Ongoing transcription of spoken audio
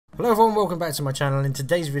Hello everyone, welcome back to my channel. In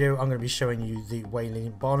today's video I'm going to be showing you the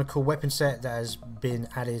Wailing Barnacle Weapon Set that has been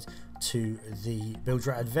added to the Bilge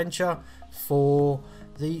adventure for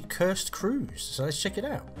the Cursed Cruise. So let's check it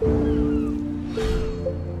out.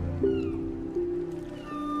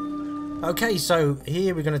 Okay, so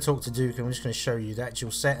here we're going to talk to Duke and I'm just going to show you the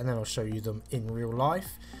actual set and then I'll show you them in real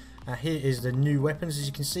life. Here is the new weapons. As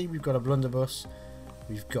you can see, we've got a blunderbuss,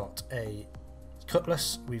 we've got a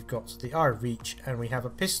cutlass, we've got the eye of reach, and we have a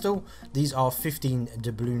pistol. These are 15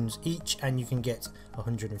 doubloons each, and you can get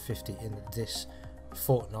 150 in this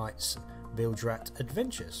fortnight's Bilge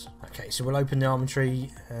adventures. Okay, so we'll open the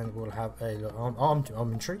armory and we'll have a look,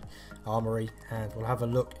 armory, and we'll have a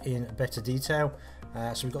look in better detail.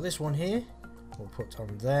 So we've got this one here. We'll put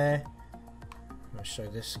on there. I'll show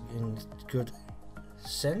this in good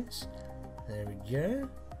sense. There we go.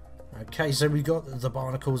 Okay, so we got the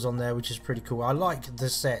barnacles on there, which is pretty cool. I like the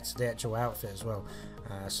set, the actual outfit as well.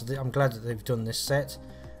 I'm glad that they've done this set.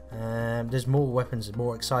 There's more weapons,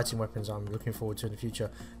 more exciting weapons I'm looking forward to in the future,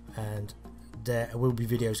 and there will be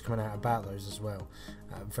videos coming out about those as well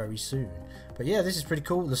very soon. But yeah, this is pretty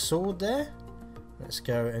cool. The sword there. Let's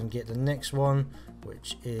go and get the next one,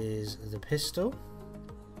 which is the pistol.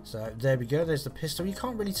 So there we go. There's the pistol. You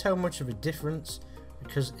can't really tell much of a difference,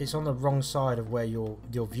 because it's on the wrong side of where your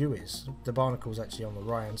view is. The barnacle's actually on the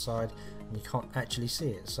right hand side and you can't actually see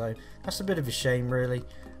it, so that's a bit of a shame really.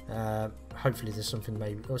 Hopefully there's something,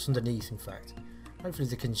 maybe, or it's underneath in fact. Hopefully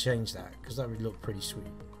they can change that, because that would look pretty sweet.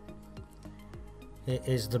 Here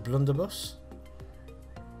is the blunderbuss.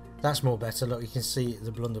 That's more better. Look, you can see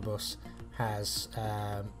the blunderbuss has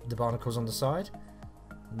the barnacles on the side.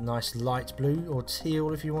 Nice light blue, or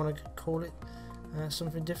teal if you want to call it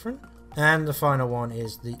something different. And the final one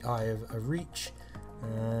is the eye of reach.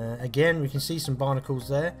 Again, we can see some barnacles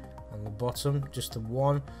there on the bottom, just the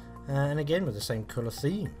one, and again with the same colour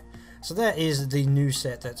theme. So that is the new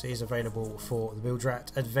set that is available for the Bilge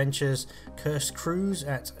Adventures Cursed Cruise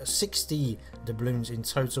at 60 doubloons in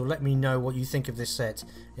total. Let me know what you think of this set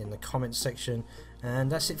in the comments section,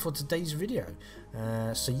 and that's it for today's video.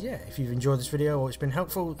 So yeah, if you've enjoyed this video or it's been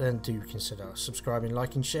helpful, then do consider subscribing,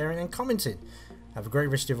 liking, sharing and commenting. Have a great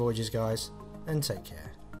rest of your voyages, guys, and take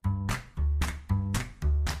care.